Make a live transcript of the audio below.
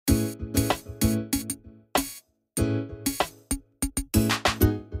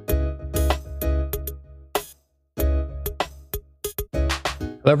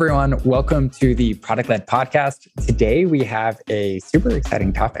Hello, everyone. Welcome to the Product Led Podcast. Today, we have a super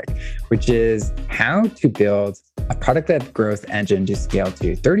exciting topic, which is how to build a product-led growth engine to scale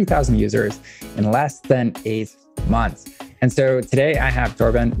to 30,000 users in less than 8 months. And so today I have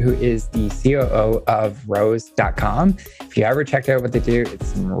Torben, who is the COO of Rose.com. If you ever checked out what they do, it's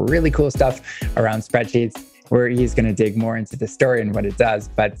some really cool stuff around spreadsheets, where he's going to dig more into the story and what it does.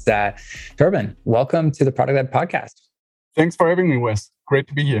 But Torben, welcome to the Product Led Podcast. Thanks for having me, Wes. Great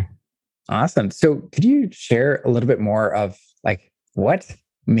to be here. Awesome. So could you share a little bit more of what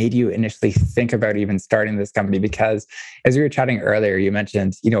made you initially think about even starting this company? Because as we were chatting earlier, you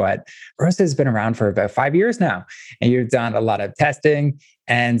mentioned, Rose has been around for about 5 years now, and you've done a lot of testing,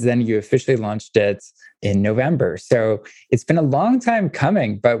 and then you officially launched it in November. So it's been a long time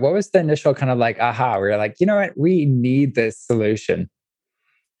coming, but what was the initial kind of aha, where you're like, you know what, we need this solution?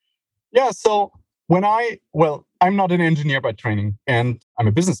 Yeah. So I'm not an engineer by training, and I'm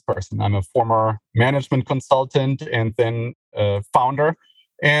a business person. I'm a former management consultant and then founder.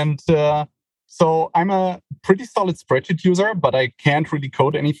 And so I'm a pretty solid spreadsheet user, but I can't really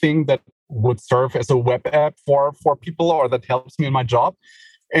code anything that would serve as a web app for people or that helps me in my job.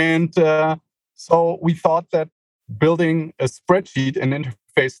 And so we thought that building a spreadsheet, an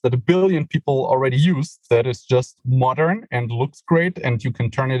interface that 1 billion people already use, that is just modern and looks great, and you can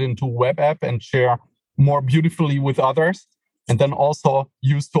turn it into a web app and share more beautifully with others, and then also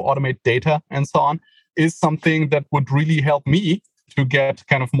use to automate data and so on, is something that would really help me to get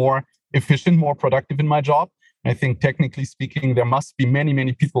kind of more efficient, more productive in my job. I think technically speaking, there must be many,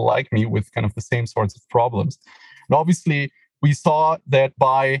 many people like me with kind of the same sorts of problems. And obviously, we saw that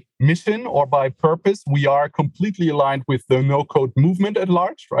by mission or by purpose, we are completely aligned with the no-code movement at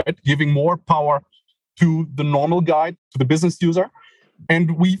large, right? Giving more power to the normal guy, to the business user.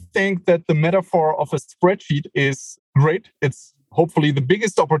 And we think that the metaphor of a spreadsheet is great. It's hopefully the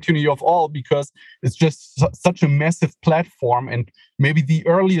biggest opportunity of all, because it's just such a massive platform and maybe the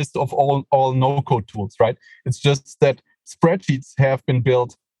earliest of all no-code tools, right? It's just that spreadsheets have been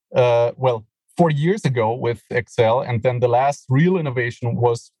built, 4 years ago with Excel. And then the last real innovation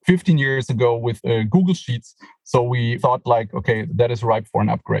was 15 years ago with Google Sheets. So we thought okay, that is ripe for an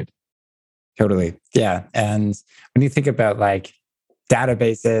upgrade. Totally. Yeah. And when you think about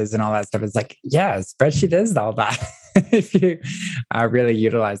databases and all that stuff, it's spreadsheet is all that if you really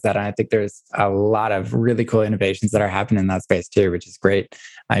utilize that. And I think there's a lot of really cool innovations that are happening in that space too, which is great.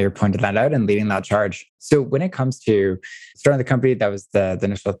 You're pointing that out and leading that charge. So when it comes to starting the company, that was the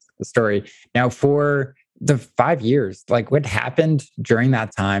initial story. Now for the 5 years, what happened during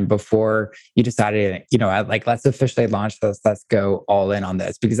that time before you decided, let's officially launch this, let's go all in on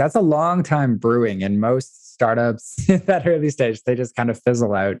this? Because that's a long time brewing, and most startups at that early stage, they just kind of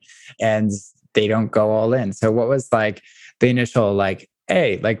fizzle out and they don't go all in. So what was the initial,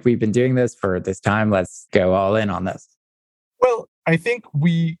 hey, we've been doing this for this time, let's go all in on this? Well, I think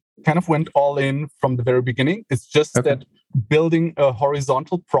we kind of went all in from the very beginning. It's just that building a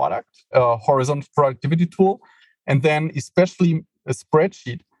horizontal product, a horizontal productivity tool, and then especially a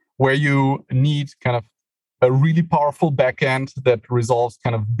spreadsheet where you need kind of a really powerful backend that resolves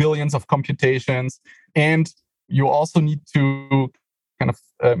kind of billions of computations. And you also need to kind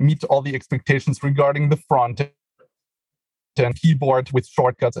of meet all the expectations regarding the front and keyboard with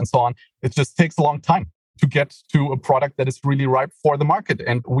shortcuts and so on. It just takes a long time to get to a product that is really ripe for the market.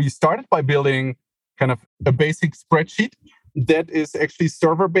 And we started by building kind of a basic spreadsheet that is actually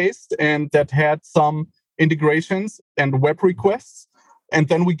server-based and that had some integrations and web requests. And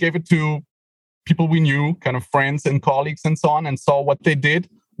then we gave it to people we knew, kind of friends and colleagues and so on, and saw what they did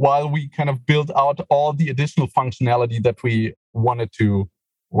while we kind of built out all the additional functionality that we wanted to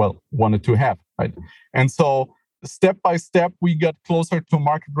have, right? And so step by step, we got closer to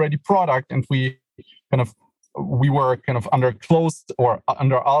market-ready product, and we were kind of under closed or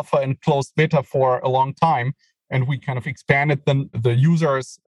under alpha and closed beta for a long time. And we kind of expanded the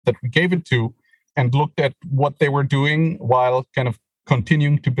users that we gave it to and looked at what they were doing while kind of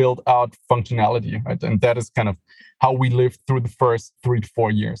continuing to build out functionality, right? And that is kind of how we lived through the first 3 to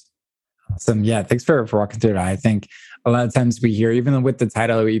 4 years. Awesome. Yeah. Thanks for walking through that. I think a lot of times we hear, even with the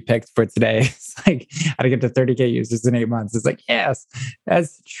title we picked for today, it's how to get to 30K users in 8 months. It's yes,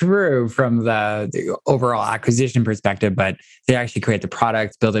 that's true from the overall acquisition perspective, but to actually create the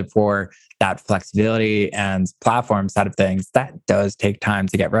product, build it for that flexibility and platform side of things, that does take time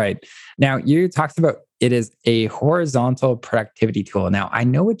to get right. Now, you talked about it is a horizontal productivity tool. Now, I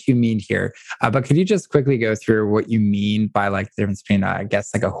know what you mean here, but could you just quickly go through what you mean by the difference between, I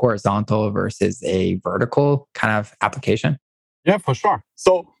guess, a horizontal versus a vertical kind of application? Yeah, for sure.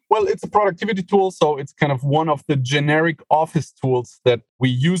 So Well, it's a productivity tool. So it's kind of one of the generic office tools that we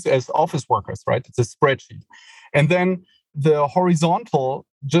use as office workers, right? It's a spreadsheet. And then the horizontal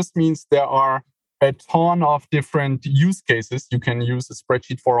just means there are a ton of different use cases. You can use a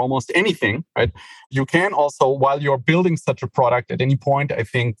spreadsheet for almost anything, right? You can also, while you're building such a product at any point, I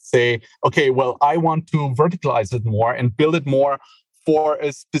think, say, okay, well, I want to verticalize it more and build it more for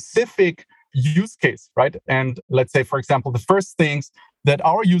a specific use case, right? And let's say, for example, the first things that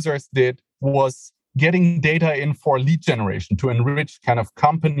our users did was getting data in for lead generation to enrich kind of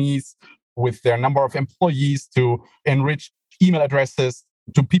companies with their number of employees, to enrich email addresses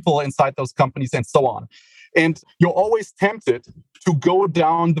to people inside those companies, and so on. And you're always tempted to go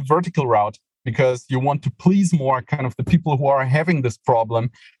down the vertical route because you want to please more kind of the people who are having this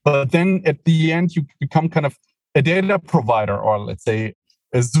problem. But then at the end, you become kind of a data provider, or let's say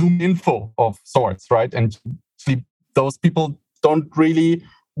a Zoom info of sorts, right? And see, those people don't really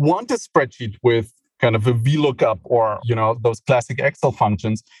want a spreadsheet with kind of a VLOOKUP or, those classic Excel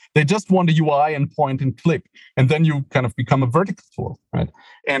functions. They just want a UI and point and click. And then you kind of become a vertical tool, right?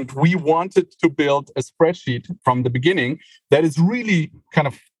 And we wanted to build a spreadsheet from the beginning that is really kind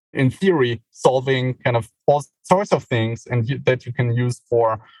of, in theory, solving kind of all sorts of things, and that you can use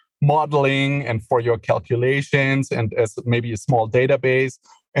for modeling and for your calculations and as maybe a small database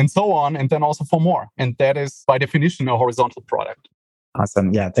and so on, and then also for more. And that is by definition a horizontal product.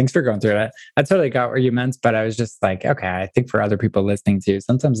 Awesome. Yeah. Thanks for going through that. I totally got what you meant, but I was just like, okay, I think for other people listening too,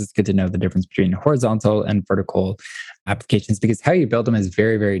 sometimes it's good to know the difference between horizontal and vertical applications, because how you build them is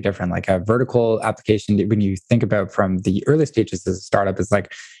very, very different. Like a vertical application, when you think about from the early stages as a startup, is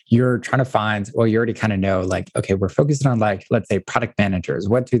like you're trying to find, well, you already kind of know, like, okay, we're focusing on, like, let's say product managers.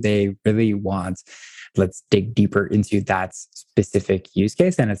 What do they really want? Let's dig deeper into that specific use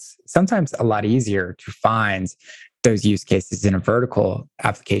case. And it's sometimes a lot easier to find those use cases in a vertical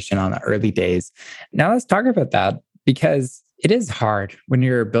application on the early days. Now let's talk about that, because it is hard when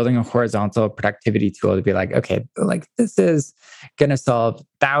you're building a horizontal productivity tool to be like, okay, like this is going to solve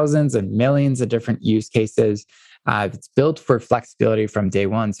thousands and millions of different use cases. It's built for flexibility from day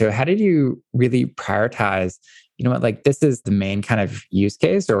one. So how did you really prioritize, like this is the main kind of use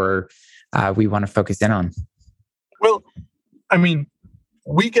case, or we want to focus in on? Well, I mean,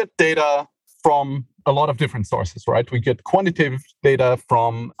 we get data from a lot of different sources, right? We get quantitative data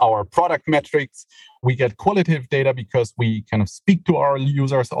from our product metrics. We get qualitative data because we kind of speak to our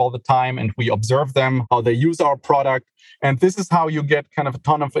users all the time and we observe them, how they use our product. And this is how you get kind of a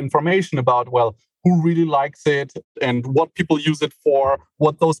ton of information about, well, who really likes it and what people use it for,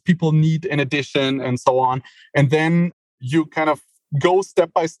 what those people need in addition, and so on. And then you kind of go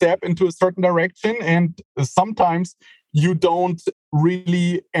step by step into a certain direction. And sometimes you don't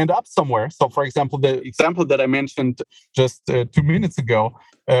really end up somewhere. So, for example, the example that I mentioned just 2 minutes ago,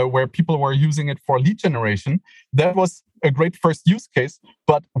 where people were using it for lead generation, that was a great first use case,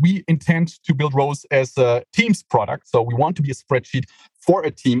 but we intend to build Rose as a Teams product. So we want to be a spreadsheet for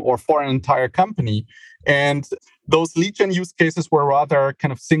a team or for an entire company. And those lead gen use cases were rather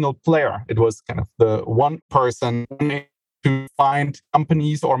kind of single player. It was kind of the one person to find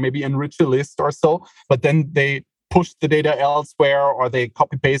companies or maybe enrich a list or so, but then they pushed the data elsewhere or they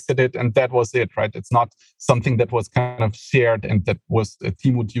copy pasted it and that was it, right? It's not something that was kind of shared and that was a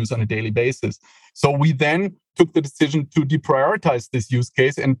team would use on a daily basis. So we then took the decision to deprioritize this use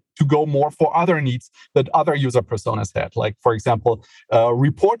case and to go more for other needs that other user personas had. Like, for example,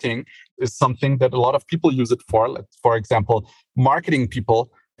 reporting is something that a lot of people use it for. Like, for example, marketing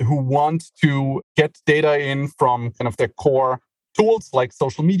people who want to get data in from kind of their core tools like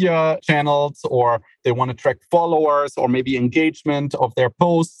social media channels, or they want to track followers or maybe engagement of their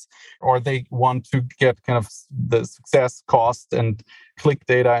posts, or they want to get kind of the success, cost, and click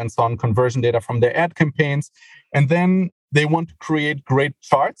data and so on, conversion data from their ad campaigns. And then they want to create great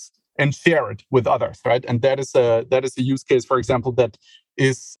charts and share it with others, right? And that is a use case, for example, that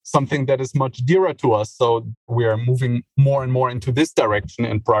is something that is much dearer to us. So we are moving more and more into this direction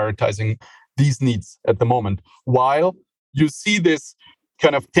and prioritizing these needs at the moment, while you see this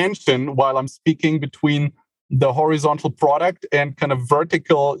kind of tension while I'm speaking between the horizontal product and kind of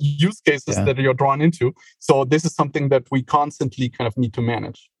vertical use cases that you're drawn into. So this is something that we constantly kind of need to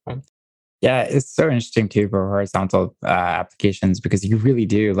manage. Right? Yeah, it's so interesting too for horizontal applications, because you really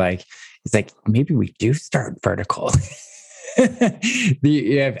do it's like maybe we do start vertical.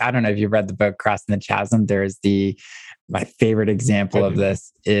 I don't know if you've read the book Crossing the Chasm. There's my favorite example of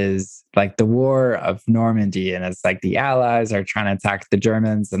this is like the War of Normandy. And it's like the Allies are trying to attack the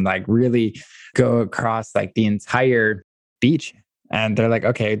Germans and like really go across like the entire beach. And they're like,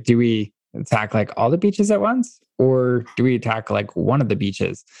 okay, do we attack like all the beaches at once? or do we attack like one of the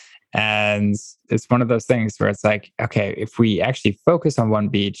beaches? And it's one of those things where it's like, okay, if we actually focus on one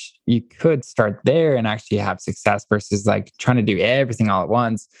beach, you could start there and actually have success versus like trying to do everything all at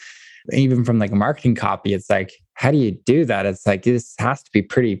once. Even from like a marketing copy, it's like, how do you do that? It's like, this has to be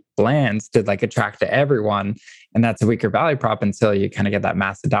pretty bland to like attract to everyone. And that's a weaker value prop until you kind of get that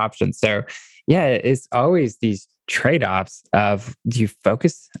mass adoption. So yeah, it's always these trade-offs of, do you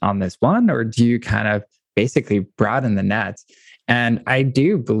focus on this one or do you kind of basically broaden the net? And I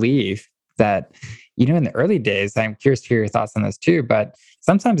do believe that, in the early days, I'm curious to hear your thoughts on this too, but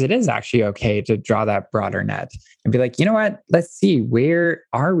sometimes it is actually okay to draw that broader net and be like, you know what, let's see, where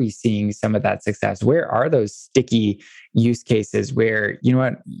are we seeing some of that success? Where are those sticky use cases where,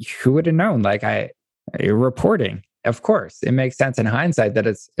 who would have known? Like reporting, of course, it makes sense in hindsight that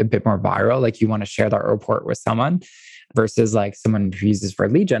it's a bit more viral. Like you want to share that report with someone versus like someone who uses for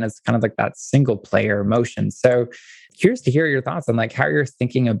lead gen. It's kind of like that single player motion. So curious to hear your thoughts on like how you're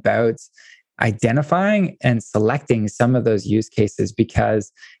thinking about identifying and selecting some of those use cases,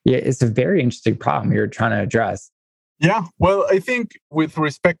 because it's a very interesting problem you're trying to address. Yeah, well, I think with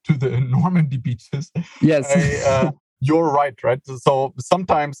respect to the Normandy beaches, yes, you're right? So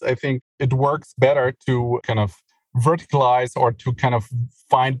sometimes I think it works better to kind of verticalize or to kind of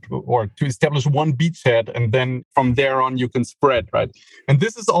find or to establish one beachhead, and then from there on you can spread, right? And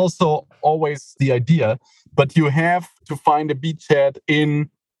this is also always the idea, but you have to find a beachhead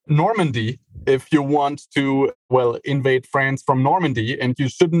in Normandy if you want to, invade France from Normandy, and you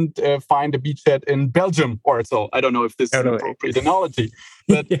shouldn't find a beachhead in Belgium or so. I don't know if this is an appropriate analogy,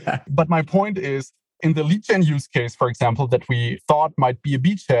 but but my point is, in the lead gen use case, for example, that we thought might be a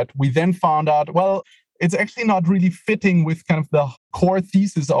beachhead, we then found out, it's actually not really fitting with kind of the core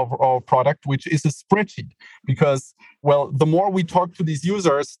thesis of our product, which is a spreadsheet. Because, the more we talk to these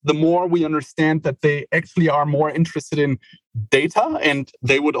users, the more we understand that they actually are more interested in data, and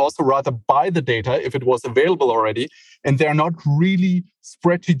they would also rather buy the data if it was available already. And they're not really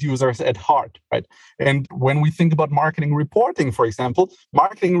spreadsheet users at heart, right? And when we think about marketing reporting, for example,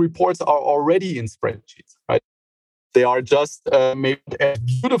 marketing reports are already in spreadsheets, right? They are just made as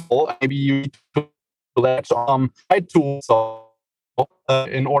beautiful. Maybe you need to latch on tools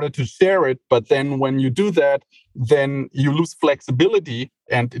in order to share it. But then when you do that, then you lose flexibility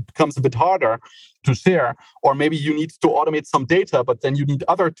and it becomes a bit harder to share. Or maybe you need to automate some data, but then you need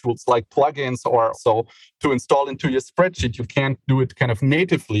other tools like plugins or so to install into your spreadsheet. You can't do it kind of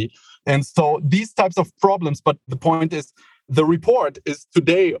natively. And so these types of problems, but the point is, the report is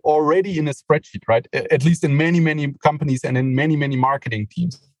today already in a spreadsheet, right? At least in many, many companies and in many, many marketing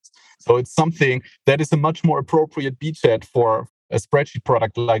teams. So it's something that is a much more appropriate beachhead for a spreadsheet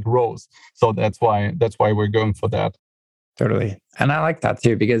product like Rose. So that's why we're going for that. Totally. And I like that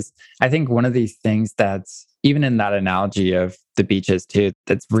too, because I think one of these things that's even in that analogy of the beaches too,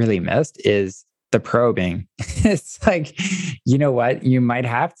 that's really missed is the probing. It's like, you know what? You might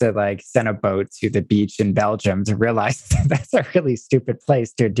have to like send a boat to the beach in Belgium to realize that's a really stupid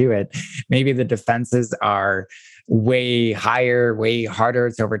place to do it. Maybe the defenses are way higher, way harder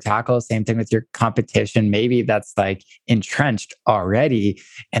to over tackle. Same thing with your competition. Maybe that's like entrenched already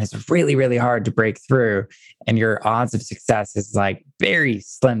and it's really, really hard to break through. And your odds of success is like very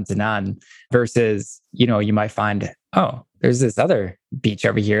slim to none versus, you might find, oh, there's this other beach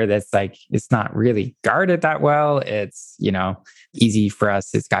over here that's like, it's not really guarded that well. It's, easy for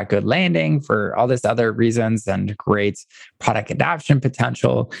us. It's got good landing for all this other reasons and great product adoption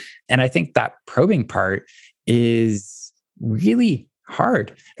potential. And I think that probing part is really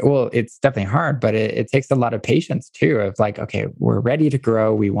hard. Well, it's definitely hard, but it takes a lot of patience too of like, okay, we're ready to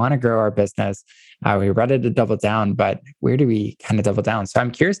grow. We want to grow our business. We're ready to double down, but where do we kind of double down? So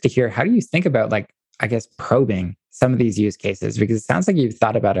I'm curious to hear, how do you think about probing some of these use cases? Because it sounds like you've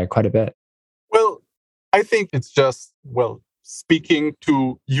thought about it quite a bit. Well, I think it's just, speaking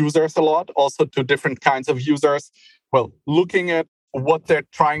to users a lot, also to different kinds of users. Looking at what they're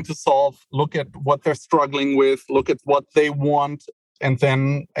trying to solve, look at what they're struggling with, look at what they want. And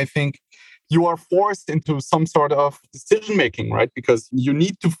then I think you are forced into some sort of decision making, right? Because you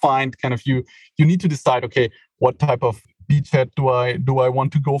need to find you need to decide, okay, what type of beachhead do I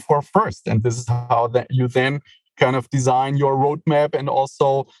want to go for first? And this is how that you then kind of design your roadmap and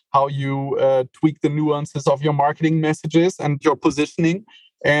also how you tweak the nuances of your marketing messages and your positioning.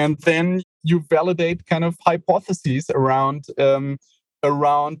 And then you validate kind of hypotheses around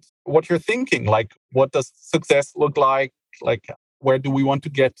what you're thinking. Like, what does success look like? Like, Where do we want to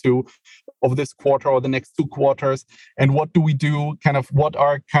get to over this quarter or the next 2 quarters? And what do we do?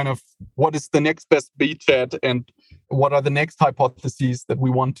 What is the next best beachhead? And what are the next hypotheses that we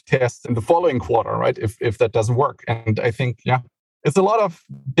want to test in the following quarter, right? If that doesn't work. And I think, it's a lot of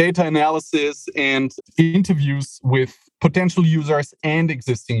data analysis and interviews with potential users and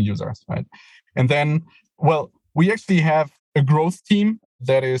existing users, right? And then, we actually have a growth team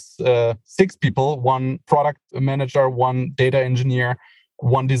that is 6 people, 1 product manager, 1 data engineer,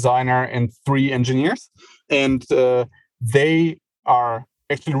 1 designer, and 3 engineers. And they are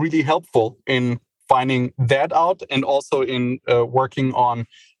actually really helpful in finding that out and also in working on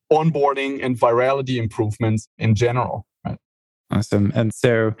onboarding and virality improvements in general. Right? Awesome. And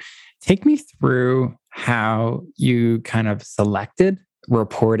so take me through how you kind of selected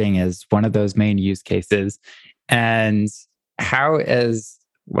reporting as one of those main use cases, and how, as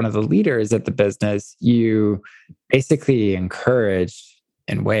one of the leaders at the business, you basically encouraged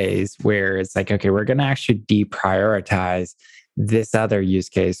in ways where it's like, okay, we're going to actually deprioritize this other use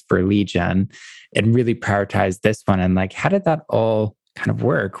case for lead gen and really prioritize this one. And like, how did that all kind of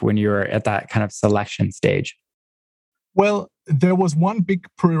work when you were at that kind of selection stage? Well, there was one big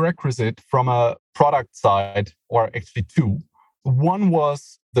prerequisite from a product side, or actually 2. One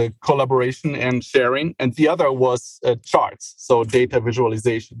was the collaboration and sharing, and the other was charts, so data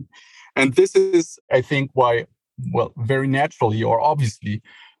visualization. And this is, I think, why, very naturally or obviously,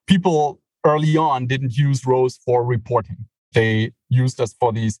 people early on didn't use Rows for reporting. They used us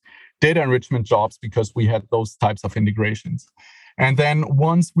for these data enrichment jobs because we had those types of integrations. And then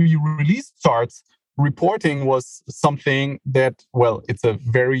once we released charts, reporting was something that, it's a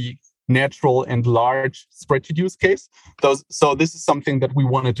very natural and large spreadsheet use case. So this is something that we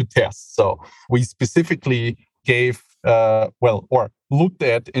wanted to test. So we specifically gave, or looked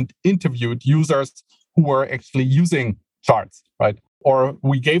at and interviewed users who were actually using charts, right? Or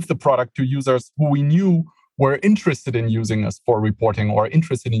we gave the product to users who we knew were interested in using us for reporting or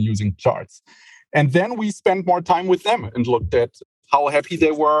interested in using charts. And then we spent more time with them and looked at how happy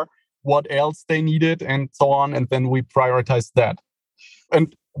they were, what else they needed, and so on. And then we prioritized that.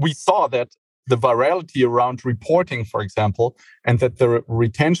 And we saw that the virality around reporting, for example, and that the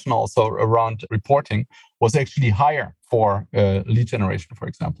retention also around reporting was actually higher for lead generation, for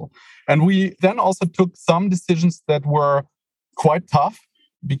example. And we then also took some decisions that were quite tough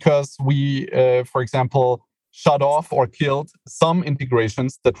because we, for example, shut off or killed some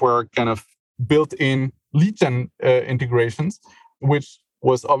integrations that were kind of built-in lead gen integrations, which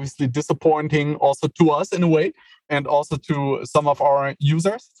was obviously disappointing also to us in a way, and also to some of our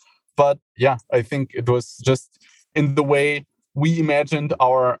users. But I think it was just in the way we imagined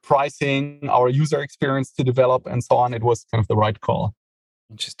our pricing, our user experience to develop, and so on. It was kind of the right call.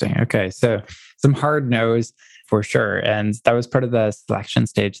 Interesting. Okay. So some hard no's for sure. And that was part of the selection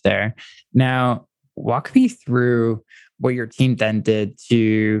stage there. Now, walk me through what your team then did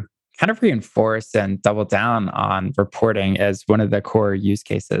to kind of reinforce and double down on reporting as one of the core use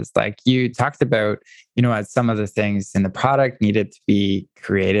cases. Like you talked about, as some of the things in the product needed to be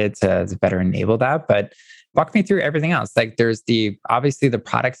created to better enable that. But walk me through everything else. Like there's obviously the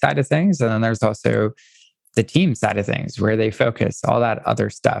product side of things, and then there's also the team side of things where they focus, all that other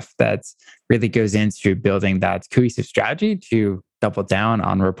stuff that really goes into building that cohesive strategy to double down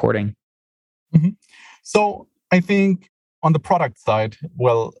on reporting. Mm-hmm. So I think on the product side,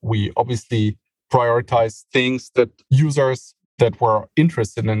 we obviously prioritize things that users that were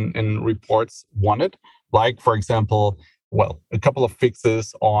interested in reports wanted. Like, for example, a couple of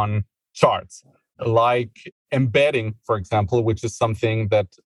fixes on charts, like embedding, for example, which is something that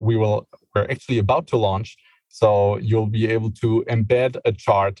we're actually about to launch. So you'll be able to embed a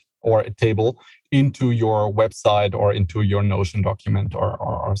chart or a table into your website or into your Notion document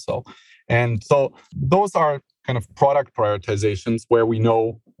or so. And so those are kind of product prioritizations where we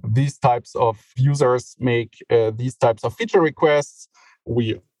know these types of users make these types of feature requests.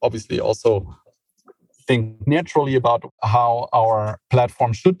 We obviously also think naturally about how our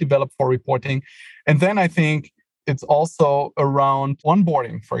platform should develop for reporting. And then I think it's also around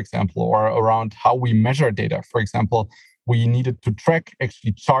onboarding, for example, or around how we measure data. For example, we needed to track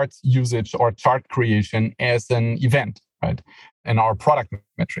actually charts usage or chart creation as an event, right? In our product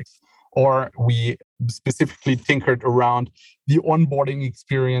metrics. Or we specifically tinkered around the onboarding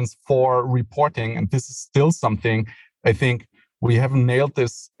experience for reporting. And this is still something I think we haven't nailed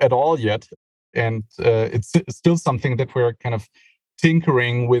this at all yet. And it's still something that we're kind of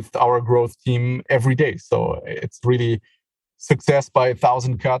tinkering with our growth team every day. So it's really success by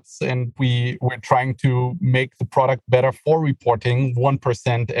 1,000 cuts. And we're trying to make the product better for reporting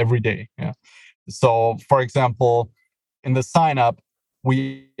 1% every day. Yeah. So, for example, in the sign up,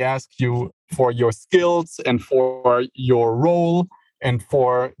 we ask you for your skills and for your role and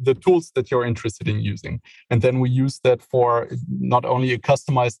for the tools that you're interested in using. And then we use that for not only a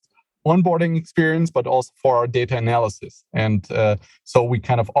customized onboarding experience, but also for our data analysis. And so we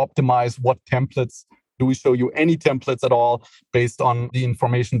kind of optimize what templates. Do we show you any templates at all based on the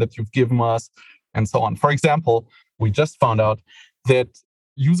information that you've given us and so on? For example, we just found out that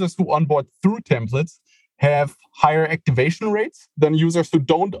users who onboard through templates have higher activation rates than users who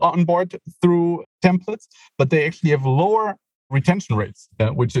don't onboard through templates, but they actually have lower retention rates,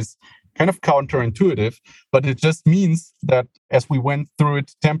 which is kind of counterintuitive. But it just means that as we went through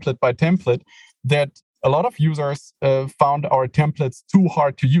it template by template, that a lot of users found our templates too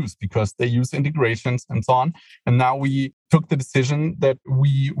hard to use because they use integrations and so on. And now we took the decision that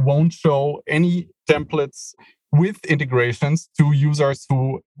we won't show any templates with integrations to users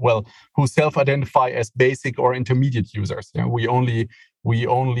who self-identify as basic or intermediate users. We only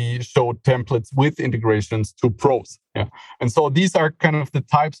show templates with integrations to pros. And so these are kind of the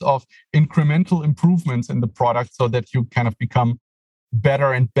types of incremental improvements in the product so that you kind of become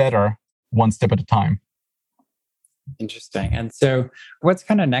better and better one step at a time. Interesting. And so what's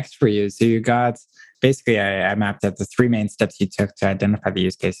kind of next for you? So you got, basically, I mapped out the three main steps you took to identify the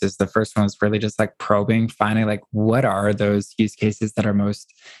use cases. The first one was really just like probing, finding like, what are those use cases that are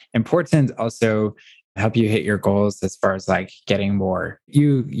most important? Also help you hit your goals as far as like getting more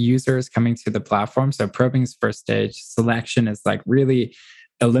users coming to the platform. So probing is first stage. Selection is like really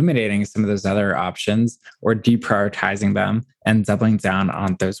eliminating some of those other options or deprioritizing them and doubling down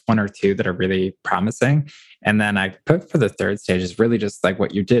on those one or two that are really promising. And then I put for the third stage is really just like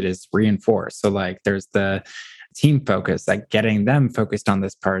what you did is reinforce. So like there's the team focus, like getting them focused on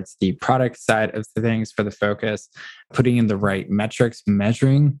this part, the product side of the things for the focus, putting in the right metrics,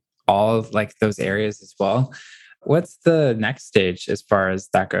 measuring all of like those areas as well. What's the next stage as far as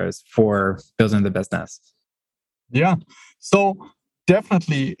that goes for building the business? Yeah. So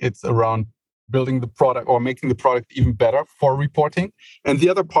definitely it's around building the product or making the product even better for reporting. And the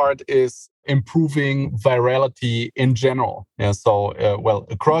other part is improving virality in general. So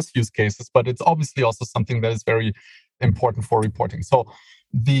across use cases, but it's obviously also something that is very important for reporting. So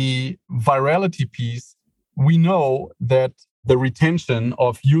the virality piece, we know that the retention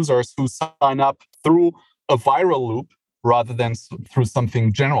of users who sign up through a viral loop rather than through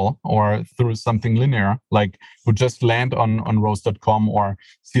something general or through something linear, like who just land on Rose.com or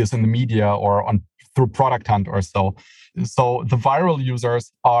see us in the media or through Product Hunt or so. So the viral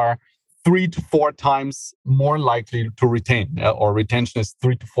users are 3 to 4 times more likely to retain, or retention is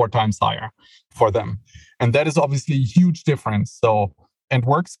 3 to 4 times higher for them. And that is obviously a huge difference. So, and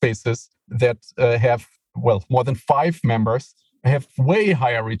workspaces that have, more than 5 members have way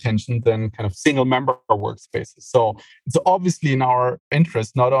higher retention than kind of single member workspaces. So it's obviously in our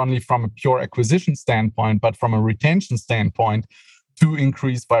interest, not only from a pure acquisition standpoint, but from a retention standpoint, to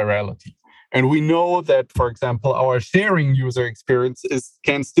increase virality. And we know that, for example, our sharing user experience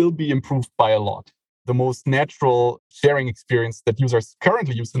can still be improved by a lot. The most natural sharing experience that users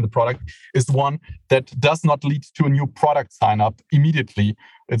currently use in the product is one that does not lead to a new product sign up immediately.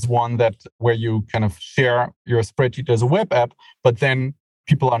 It's one where you kind of share your spreadsheet as a web app, but then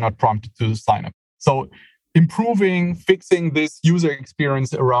people are not prompted to sign up. So fixing this user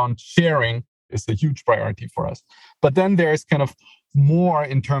experience around sharing is a huge priority for us. But then there's kind of more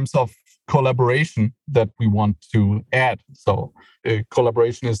in terms of collaboration that we want to add. So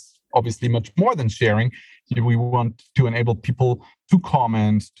collaboration is obviously much more than sharing. We want to enable people to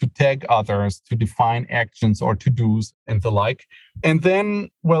comment, to tag others, to define actions or to-dos and the like. And then,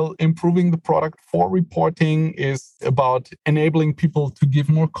 improving the product for reporting is about enabling people to give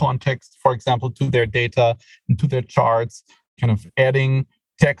more context, for example, to their data and to their charts, kind of adding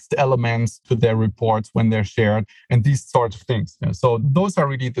text elements to their reports when they're shared, and these sorts of things. So those are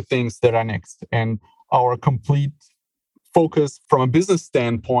really the things that are next. And our complete focus from a business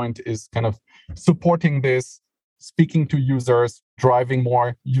standpoint is kind of supporting this, speaking to users, driving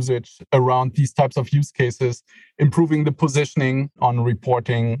more usage around these types of use cases, improving the positioning on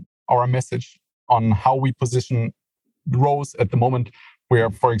reporting, our message on how we position Rose at the moment. We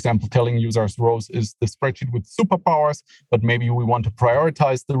are, for example, telling users Rose is the spreadsheet with superpowers, but maybe we want to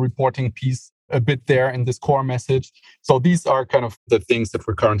prioritize the reporting piece a bit there in this core message. So these are kind of the things that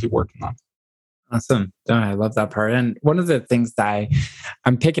we're currently working on. Awesome. I love that part. And one of the things that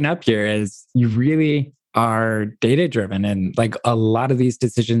I'm picking up here is you really are data driven, and like a lot of these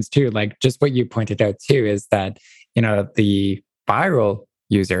decisions too, like just what you pointed out too, is that, the viral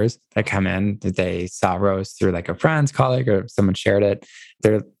users that come in, they saw Rose through like a friend's colleague or someone shared it.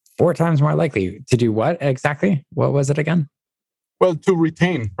 They're 4 times more likely to do what exactly? What was it again? Well, to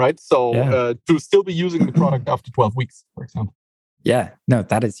retain, right? So to still be using the product after 12 weeks, for example. Yeah, no,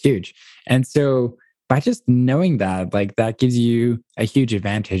 that is huge. And so by just knowing that, like that gives you a huge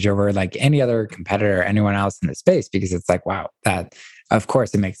advantage over like any other competitor, anyone else in the space, because it's like, wow, that of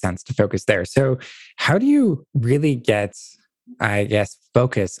course it makes sense to focus there. So how do you really get, I guess,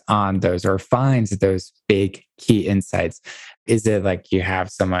 focus on those or find those big key insights? Is it like you have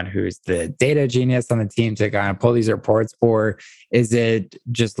someone who's the data genius on the team to kind of pull these reports, or is it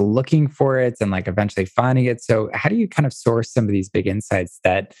just looking for it and like eventually finding it? So, how do you kind of source some of these big insights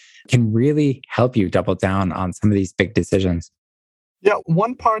that can really help you double down on some of these big decisions? Yeah,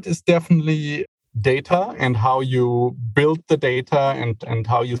 one part is definitely data and how you build the data and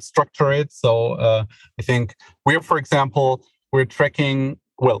how you structure it. So I think for example, we're tracking,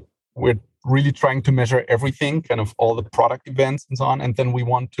 we're really trying to measure everything, kind of all the product events and so on. And then we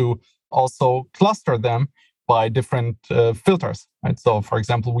want to also cluster them by different filters, right? So for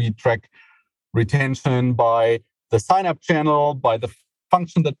example, we track retention by the sign-up channel, by the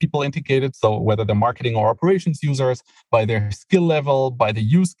function that people indicated, so whether they're marketing or operations users, by their skill level, by the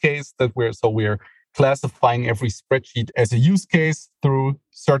use case that we're classifying every spreadsheet as a use case through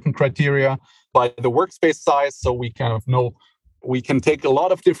certain criteria, by the workspace size, so we kind of know we can take a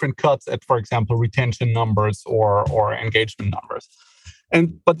lot of different cuts at, for example, retention numbers or engagement numbers.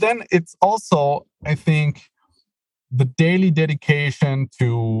 But then it's also, I think, the daily dedication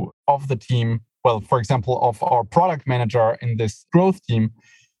of the team, well, for example, of our product manager in this growth team.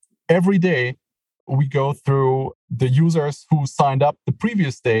 Every day we go through the users who signed up the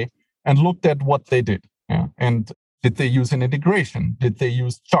previous day and looked at what they did. Yeah. And did they use an integration? Did they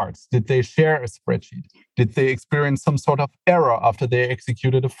use charts? Did they share a spreadsheet? Did they experience some sort of error after they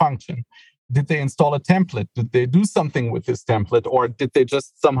executed a function? Did they install a template? Did they do something with this template? Or did they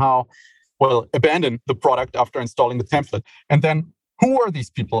just somehow, abandon the product after installing the template? And then who are these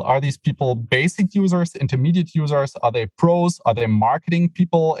people? Are these people basic users, intermediate users? Are they pros? Are they marketing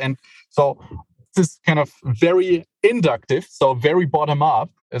people? And so this is kind of very inductive, so very bottom up.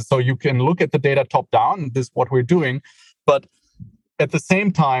 So you can look at the data top down. This is what we're doing. But at the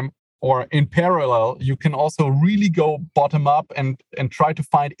same time, or in parallel, you can also really go bottom up and try to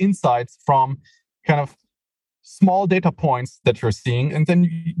find insights from kind of small data points that you're seeing. And then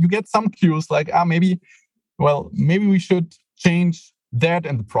you get some cues like, maybe we should change that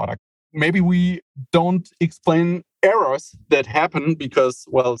in the product. Maybe we don't explain errors that happen because,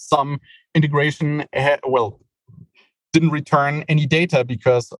 some integration, didn't return any data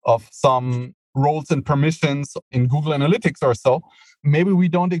because of some roles and permissions in Google Analytics or so. Maybe we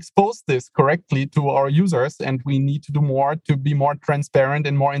don't expose this correctly to our users, and we need to do more to be more transparent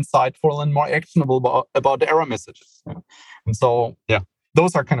and more insightful and more actionable about the error messages. Yeah. And so,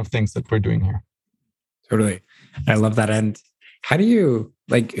 those are kind of things that we're doing here. Totally. I love that. And how do you,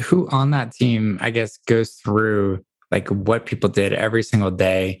 who on that team, I guess, goes through what people did every single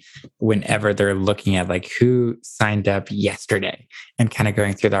day whenever they're looking at who signed up yesterday and kind of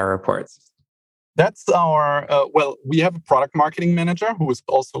going through their reports? That's our, we have a product marketing manager who is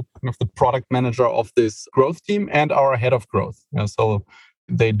also kind of the product manager of this growth team and our head of growth. So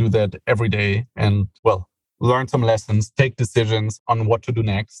they do that every day and, learn some lessons, take decisions on what to do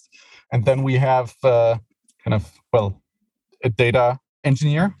next. And then we have a data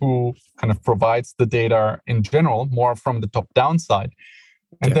engineer who kind of provides the data in general, more from the top-down side.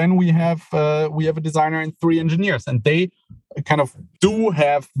 And then we have a designer and 3 engineers, and they kind of do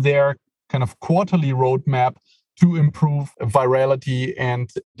have their kind of quarterly roadmap to improve virality and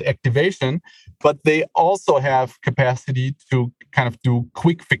activation, but they also have capacity to kind of do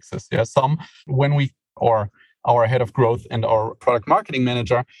quick fixes. Yeah, our head of growth and our product marketing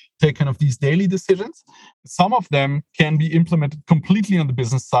manager take kind of these daily decisions. Some of them can be implemented completely on the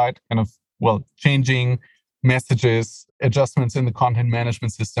business side, kind of, changing messages, adjustments in the content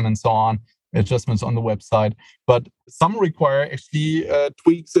management system and so on, adjustments on the website. But some require actually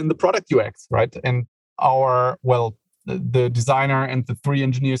tweaks in the product UX, right? And the designer and the 3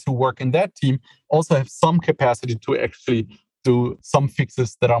 engineers who work in that team also have some capacity to actually do some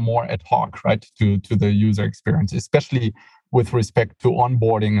fixes that are more ad hoc, right, to the user experience, especially with respect to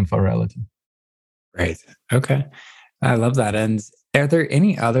onboarding and virality. Right. Okay. I love that. And are there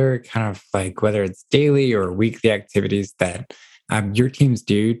any other kind of whether it's daily or weekly activities that your teams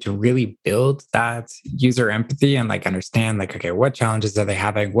do to really build that user empathy and understand okay, what challenges are they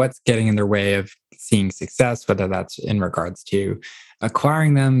having? What's getting in their way of seeing success, whether that's in regards to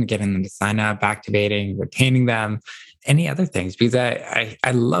acquiring them, getting them to sign up, activating, retaining them. any other things? Because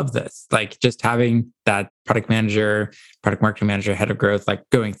I love this, like just having that product manager, product marketing manager, head of growth, like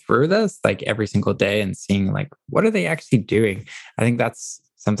going through this like every single day and seeing like what are they actually doing. I think that's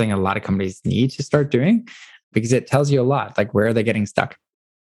something a lot of companies need to start doing because it tells you a lot, like where are they getting stuck.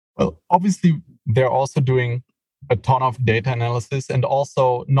 Well, obviously, they're also doing a ton of data analysis and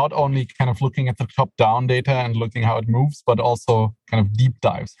also not only kind of looking at the top down data and looking how it moves, but also kind of deep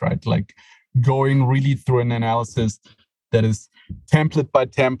dives, right? Like going really through an analysis that is template by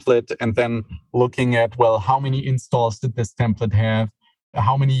template and then looking at, well, how many installs did this template have?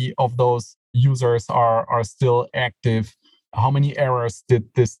 How many of those users are still active? How many errors did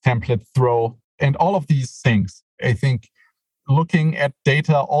this template throw? And all of these things, I think, looking at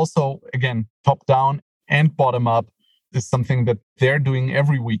data also, again, top down and bottom up is something that they're doing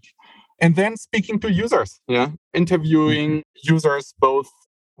every week. And then speaking to users, interviewing users, both,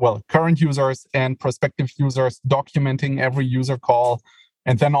 well, current users and prospective users, documenting every user call,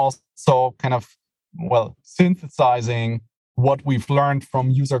 and then also kind of, well, synthesizing what we've learned from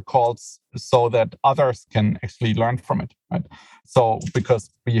user calls so that others can actually learn from it, right? So because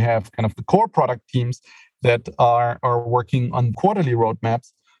we have kind of the core product teams that are working on quarterly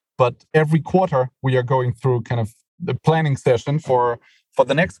roadmaps, but every quarter we are going through kind of the planning session for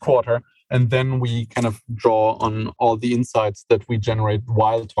the next quarter, and then we kind of draw on all the insights that we generate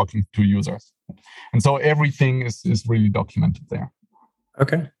while talking to users. And so everything is really documented there.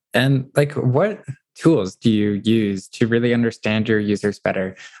 Okay. And like what tools do you use to really understand your users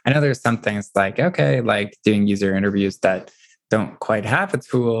better? I know there's some things like, okay, like doing user interviews that don't quite have a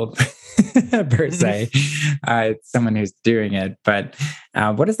tool per se. It's someone who's doing it. But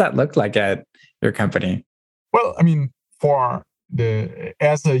what does that look like at your company? Well, I mean,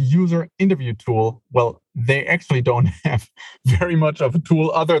 as a user interview tool, well, they actually don't have very much of a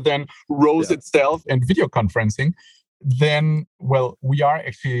tool other than Rose itself and video conferencing. Then, well, we are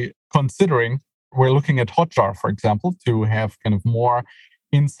actually we're looking at Hotjar, for example, to have kind of more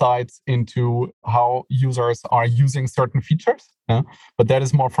insights into how users are using certain features. But that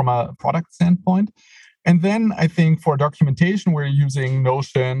is more from a product standpoint. And then I think for documentation, we're using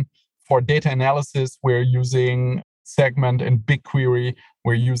Notion. For data analysis, we're using Segment and BigQuery.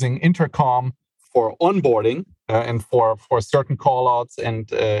 We're using Intercom for onboarding and for certain callouts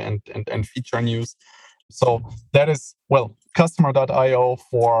and feature news. So that is, well, customer.io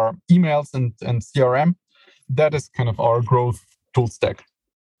for emails and CRM. That is kind of our growth tool stack.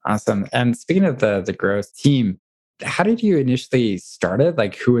 Awesome. And speaking of the growth team, how did you initially start it?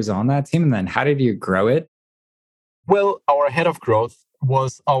 Like who was on that team? And then how did you grow it? Well, our head of growth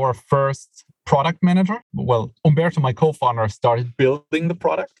was our first product manager. Well, Umberto, my co-founder, started building the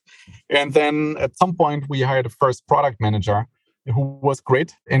product. And then at some point, we hired a first product manager who was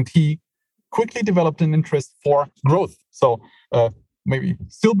great. And he quickly developed an interest for growth. So maybe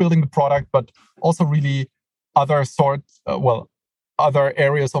still building the product, but also really other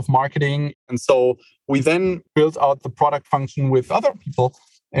areas of marketing. And so we then built out the product function with other people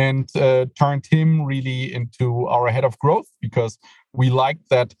and turned him really into our head of growth because we liked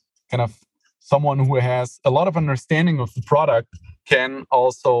that kind of someone who has a lot of understanding of the product can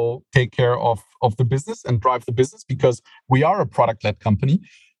also take care of the business and drive the business because we are a product-led company.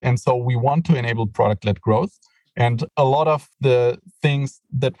 And so we want to enable product-led growth. And a lot of the things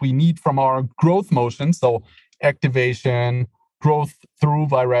that we need from our growth motion, so activation, growth through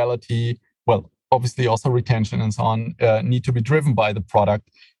virality, well, obviously also retention and so on, need to be driven by the product.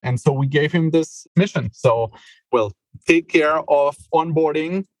 And so we gave him this mission. So, well, take care of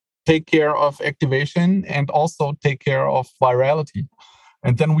onboarding, take care of activation, and also take care of virality.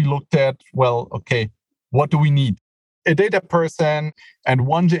 And then we looked at, well, okay, what do we need? A data person and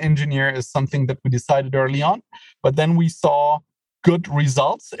one engineer is something that we decided early on. But then we saw good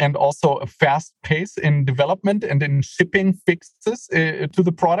results and also a fast pace in development and in shipping fixes to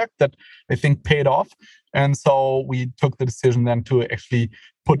the product that I think paid off. And so we took the decision then to actually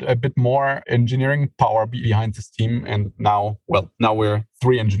put a bit more engineering power behind this team. And now we're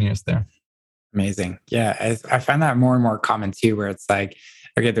 3 engineers there. Amazing. Yeah, I find that more and more common too, where it's like,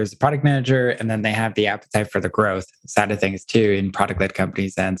 okay, there's a product manager and then they have the appetite for the growth side of things too in product-led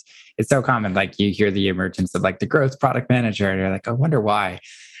companies. And it's so common, like you hear the emergence of like the growth product manager and you're like, I wonder why.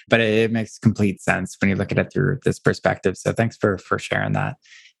 But it makes complete sense when you look at it through this perspective. So thanks for sharing that.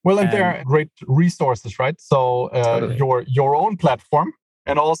 Well, and there are great resources, right? So totally. your own platform.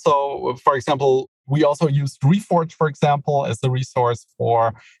 And also, for example, we also used Reforge, for example, as a resource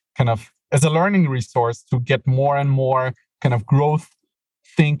for kind of as a learning resource to get more and more kind of growth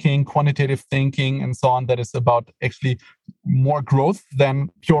thinking, quantitative thinking, and so on, that is about actually more growth than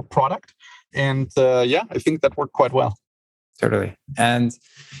pure product. And I think that worked quite well. Totally. And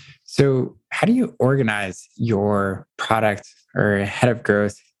so how do you organize your product or head of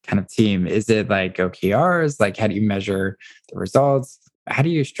growth kind of team? Is it like OKRs? Like, how do you measure the results? How do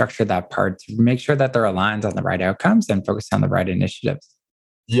you structure that part to make sure that they're aligned on the right outcomes and focus on the right initiatives?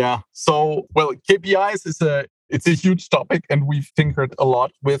 Yeah. So, well, KPIs it's a huge topic, and we've tinkered a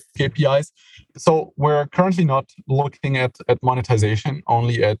lot with KPIs. So we're currently not looking at monetization,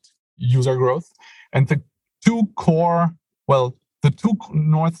 only at user growth. And the two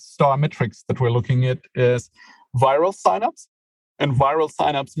North Star metrics that we're looking at is viral signups. And viral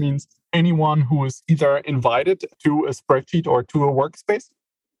signups means anyone who is either invited to a spreadsheet or to a workspace,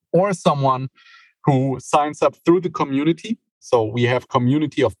 or someone who signs up through the community. So we have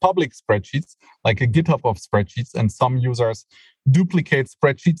community of public spreadsheets, like a GitHub of spreadsheets, and some users duplicate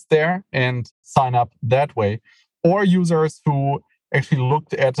spreadsheets there and sign up that way. Or users who actually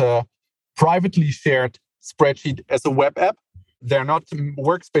looked at a privately shared spreadsheet as a web app. They're not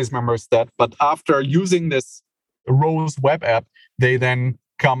workspace members but after using this Rose web app, they then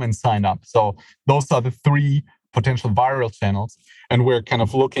come and sign up. So those are the three potential viral channels. And we're kind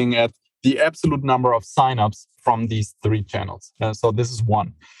of looking at the absolute number of signups from these three channels. So this is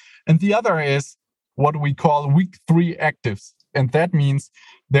one. And the other is what we call week 3 actives. And that means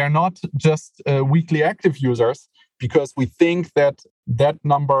they're not just weekly active users, because we think that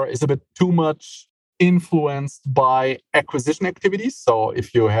number is a bit too much influenced by acquisition activities. So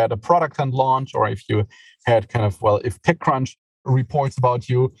if you had a product and launch, or if you had if TechCrunch reports about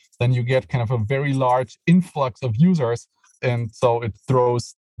you, then you get kind of a very large influx of users. And so it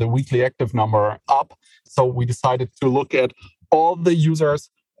throws the weekly active number up. So we decided to look at all the users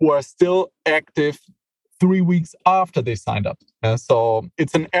who are still active 3 weeks after they signed up. So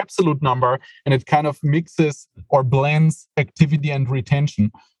it's an absolute number, and it kind of mixes or blends activity and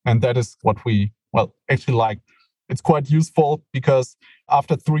retention. And that is what we actually like. It's quite useful because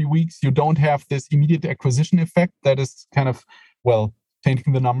after 3 weeks, you don't have this immediate acquisition effect that is kind of,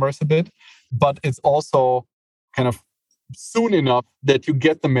 tainting the numbers a bit. But it's also kind of soon enough that you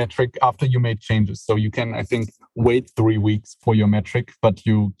get the metric after you made changes. So you can, I think, wait 3 weeks for your metric, but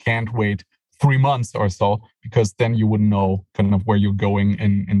you can't wait 3 months or so, because then you wouldn't know kind of where you're going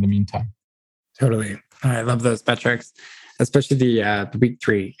in the meantime. Totally. I love those metrics, especially the week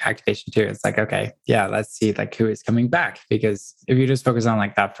 3 activation too. It's like, okay, yeah, let's see like who is coming back. Because if you just focus on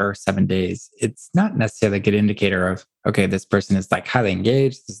like that first 7 days, it's not necessarily a good indicator of, okay, this person is like highly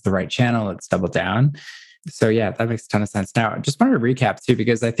engaged. This is the right channel. Let's double down. So yeah, that makes a ton of sense. Now, I just wanted to recap too,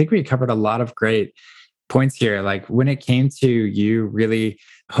 because I think we covered a lot of great points here. Like when it came to you really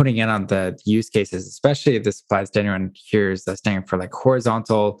honing in on the use cases, especially if this applies to anyone here is standing for like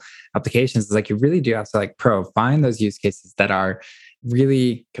horizontal applications, it's like you really do have to like find those use cases that are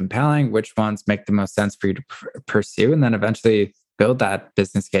really compelling, which ones make the most sense for you to pursue, and then eventually build that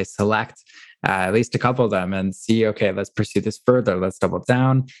business case, select at least a couple of them and see, okay, let's pursue this further. Let's double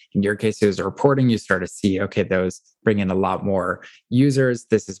down. In your case, it was reporting. You start to see, okay, those bring in a lot more users.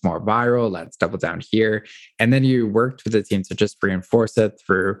 This is more viral. Let's double down here. And then you worked with the team to just reinforce it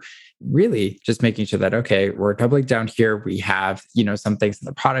through really just making sure that, okay, we're doubling down here. We have, some things in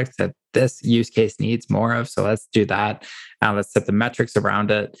the product that this use case needs more of. So let's do that. Let's set the metrics around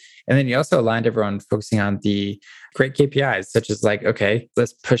it. And then you also aligned everyone focusing on the great KPIs, such as like, okay,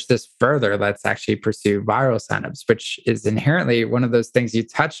 let's push this further. Let's actually pursue viral signups, which is inherently one of those things you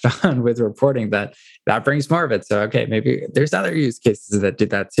touched on with reporting that brings more of it. So, okay, maybe there's other use cases that do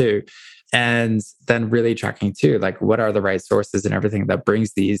that too. And then really tracking too, like what are the right sources and everything that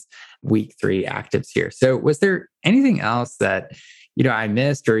brings these week 3 actives here. So was there anything else that, I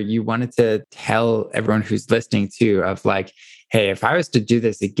missed or you wanted to tell everyone who's listening to of like, hey, if I was to do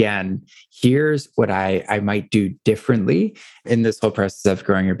this again, here's what I might do differently in this whole process of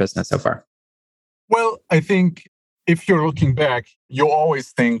growing your business so far? Well, I think if you're looking back, you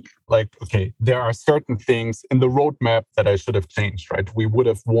always think like, okay, there are certain things in the roadmap that I should have changed, right? We would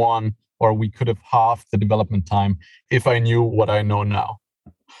have won, or we could have halved the development time if I knew what I know now.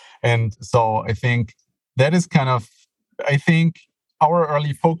 And so I think that is our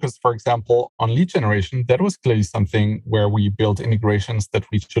early focus, for example, on lead generation, that was clearly something where we built integrations that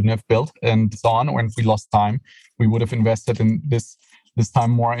we shouldn't have built and so on. When we lost time, we would have invested in this time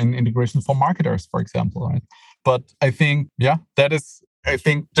more in integration for marketers, for example, right? But I think, that is,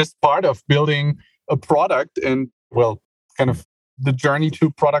 just part of building a product and, kind of the journey to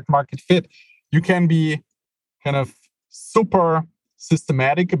product market fit. You can be kind of super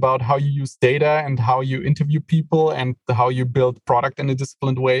systematic about how you use data and how you interview people and how you build product in a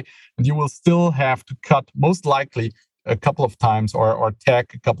disciplined way. And you will still have to cut, most likely, a couple of times or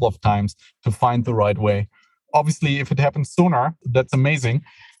tag a couple of times to find the right way. Obviously, if it happens sooner, that's amazing.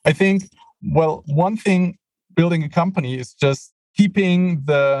 I think, well, one thing building a company is just keeping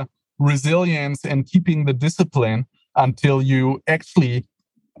the resilience and keeping the discipline until you actually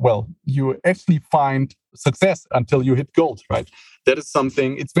find success, until you hit gold, right? That is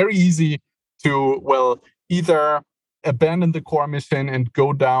something, it's very easy to, either abandon the core mission and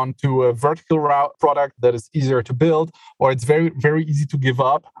go down to a vertical route product that is easier to build, or it's very, very easy to give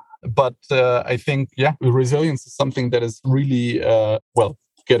up. But I think, resilience is something that is really,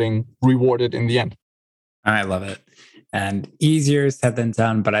 getting rewarded in the end. I love it. And easier said than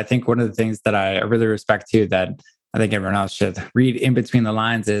done. But I think one of the things that I really respect too, that I think everyone else should read in between the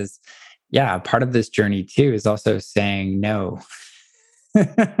lines is, part of this journey too is also saying no.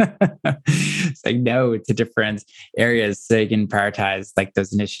 Saying no to different areas so you can prioritize like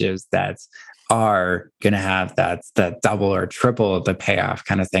those initiatives that are going to have that double or triple the payoff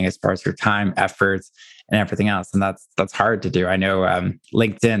kind of thing as far as your time, efforts, and everything else. And that's hard to do. I know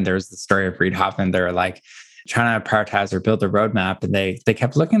LinkedIn, there's the story of Reid Hoffman. They're like trying to prioritize or build a roadmap. And they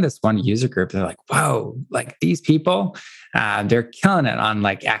kept looking at this one user group. They're like, whoa, like these people, they're killing it on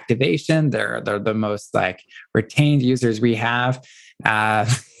like activation. They're the most like retained users we have.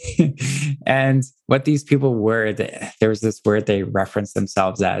 And what these people were, there was this word they referenced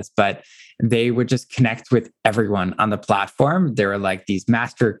themselves as, but they would just connect with everyone on the platform. They were like these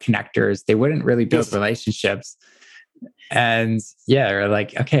master connectors. They wouldn't really build relationships. And they're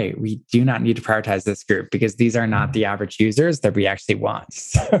like, okay, we do not need to prioritize this group because these are not the average users that we actually want.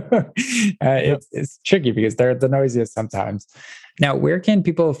 So it's tricky because they're the noisiest sometimes. Now, where can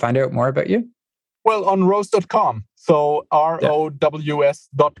people find out more about you? Well, on rows.com. So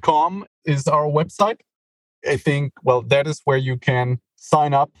rows.com is our website. I think, that is where you can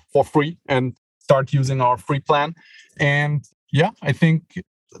sign up for free and start using our free plan. And I think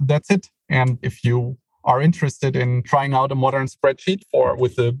that's it. And if you are interested in trying out a modern spreadsheet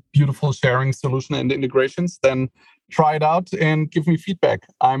with a beautiful sharing solution and integrations, then try it out and give me feedback.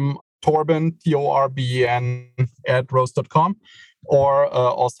 I'm Torben, Torben @rows.com, or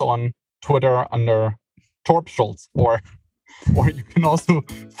also on Twitter under Torb Schultz, or you can also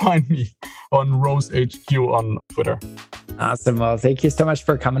find me on Rows HQ on Twitter. Awesome. Well, thank you so much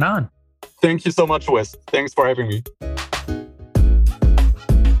for coming on. Thank you so much, Wes. Thanks for having me.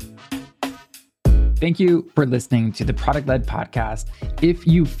 Thank you for listening to the Product Led Podcast. If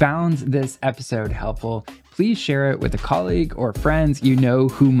you found this episode helpful, please share it with a colleague or friends you know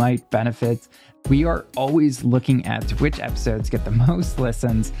who might benefit. We are always looking at which episodes get the most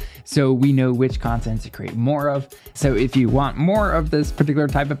listens so we know which content to create more of. So if you want more of this particular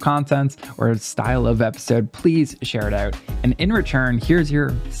type of content or style of episode, please share it out. And in return, here's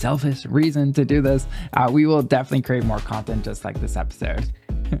your selfish reason to do this. We will definitely create more content just like this episode.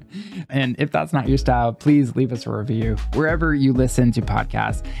 And if that's not your style, please leave us a review wherever you listen to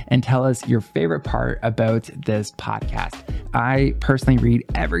podcasts and tell us your favorite part about this podcast. I personally read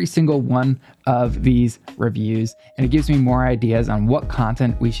every single one of these reviews, and it gives me more ideas on what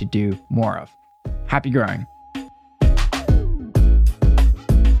content we should do more of. Happy growing.